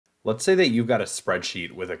Let's say that you've got a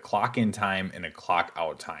spreadsheet with a clock in time and a clock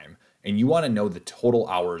out time, and you want to know the total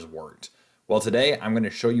hours worked. Well, today I'm going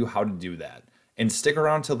to show you how to do that. And stick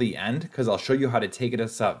around till the end because I'll show you how to take it a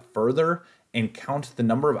step further and count the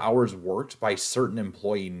number of hours worked by certain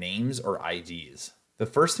employee names or IDs. The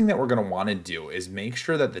first thing that we're going to want to do is make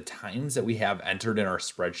sure that the times that we have entered in our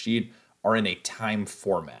spreadsheet are in a time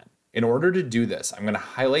format. In order to do this, I'm going to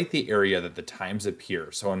highlight the area that the times appear.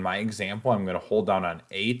 So in my example, I'm going to hold down on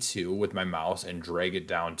A2 with my mouse and drag it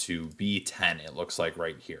down to B10, it looks like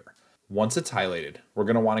right here. Once it's highlighted, we're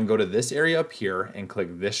going to want to go to this area up here and click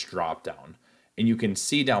this drop down. And you can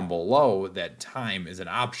see down below that time is an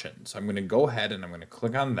option. So I'm going to go ahead and I'm going to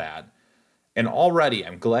click on that. And already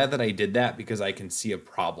I'm glad that I did that because I can see a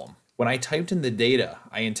problem. When I typed in the data,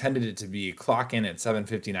 I intended it to be clock in at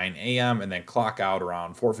 7:59 a.m. and then clock out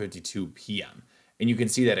around 4:52 p.m. And you can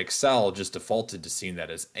see that Excel just defaulted to seeing that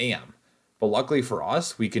as a.m. But luckily for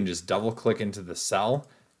us, we can just double click into the cell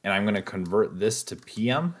and I'm going to convert this to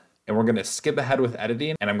p.m. and we're going to skip ahead with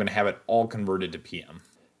editing and I'm going to have it all converted to p.m.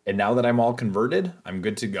 And now that I'm all converted, I'm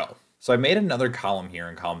good to go. So I made another column here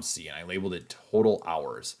in column C and I labeled it total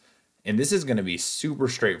hours. And this is going to be super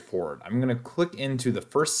straightforward. I'm going to click into the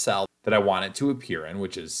first cell that I want it to appear in,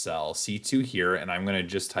 which is cell C2 here. And I'm going to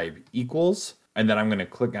just type equals, and then I'm going to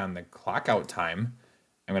click on the clock out time.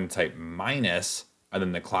 I'm going to type minus, and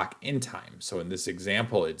then the clock in time. So in this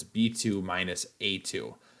example, it's B2 minus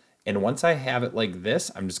A2. And once I have it like this,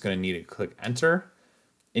 I'm just going to need to click enter.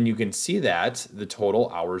 And you can see that the total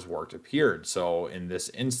hours worked appeared. So in this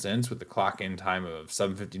instance, with the clock in time of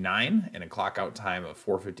 7:59 and a clock out time of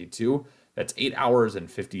 4:52, that's 8 hours and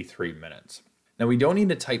 53 minutes. Now we don't need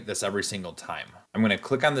to type this every single time. I'm going to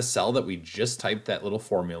click on the cell that we just typed that little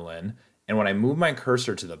formula in. And when I move my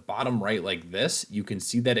cursor to the bottom right like this, you can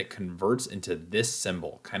see that it converts into this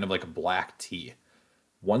symbol, kind of like a black T.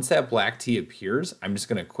 Once that black T appears, I'm just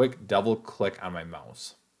going to quick double click on my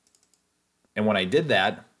mouse. And when I did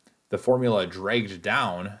that, the formula dragged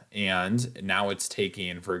down and now it's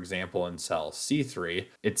taking, for example, in cell C3,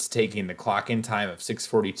 it's taking the clock in time of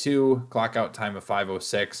 6:42, clock out time of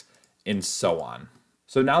 5:06, and so on.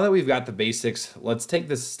 So now that we've got the basics, let's take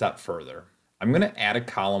this a step further. I'm going to add a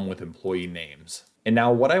column with employee names. And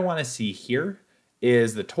now what I want to see here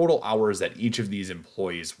is the total hours that each of these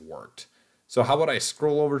employees worked. So how about I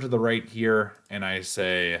scroll over to the right here and I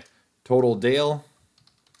say total Dale,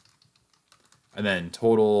 and then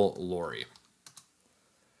total Lori.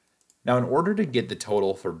 Now, in order to get the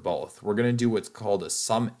total for both, we're going to do what's called a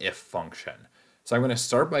SUMIF function. So I'm going to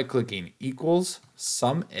start by clicking equals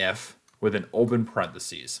SUMIF with an open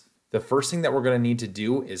parentheses. The first thing that we're going to need to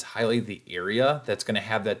do is highlight the area that's going to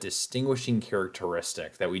have that distinguishing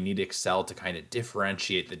characteristic that we need Excel to kind of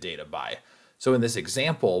differentiate the data by. So in this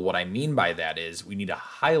example, what I mean by that is we need to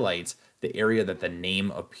highlight the area that the name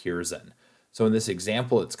appears in. So in this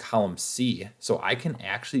example, it's column C. So I can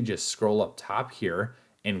actually just scroll up top here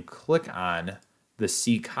and click on the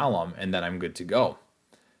C column, and then I'm good to go.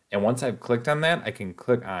 And once I've clicked on that, I can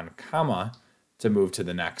click on comma to move to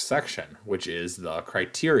the next section, which is the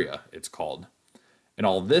criteria, it's called. And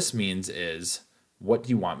all this means is, what do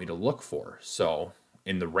you want me to look for? So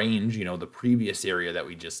in the range, the previous area that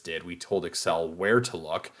we just did, we told Excel where to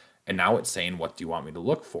look, and now it's saying, what do you want me to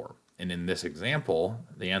look for? And in this example,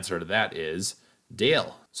 the answer to that is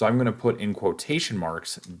Dale. So I'm going to put in quotation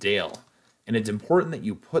marks, Dale. And it's important that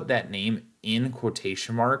you put that name in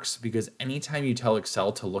quotation marks because anytime you tell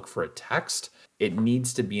Excel to look for a text, it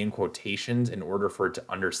needs to be in quotations in order for it to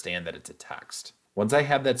understand that it's a text. Once I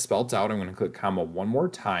have that spelt out, I'm going to click comma one more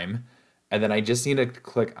time. And then I just need to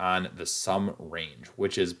click on the sum range,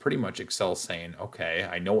 which is pretty much Excel saying, okay,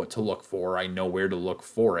 I know what to look for. I know where to look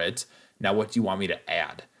for it. Now, what do you want me to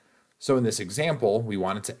add? So in this example, we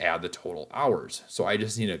wanted to add the total hours. So I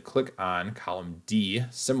just need to click on column D,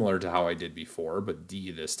 similar to how I did before, but D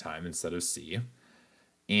this time instead of C.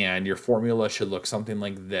 And your formula should look something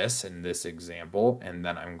like this in this example. And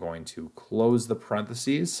then I'm going to close the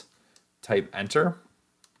parentheses, type enter.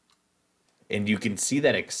 And you can see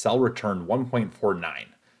that Excel returned 1.49,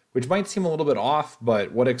 which might seem a little bit off,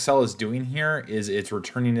 but what Excel is doing here is it's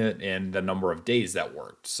returning it in the number of days that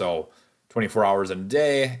worked. So 24 hours in a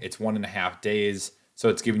day, it's 1.5 days, so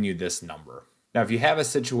it's giving you this number. Now, if you have a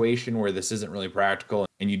situation where this isn't really practical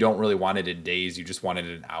and you don't really want it in days, you just want it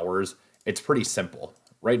in hours, it's pretty simple.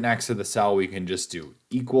 Right next to the cell, we can just do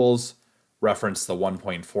equals, reference the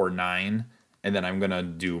 1.49, and then I'm going to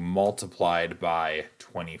do multiplied by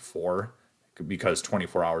 24, because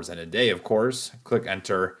 24 hours in a day, of course. Click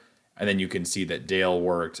enter, and then you can see that Dale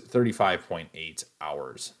worked 35.8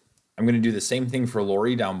 hours. I'm going to do the same thing for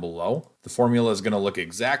Lori down below. The formula is going to look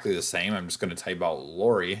exactly the same. I'm just going to type out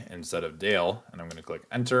Lori instead of Dale, and I'm going to click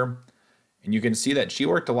enter. And you can see that she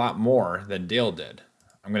worked a lot more than Dale did.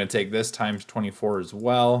 I'm going to take this times 24 as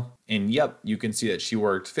well. And yep, you can see that she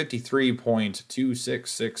worked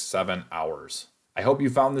 53.2667 hours. I hope you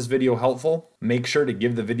found this video helpful. Make sure to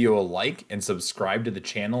give the video a like and subscribe to the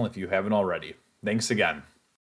channel if you haven't already. Thanks again.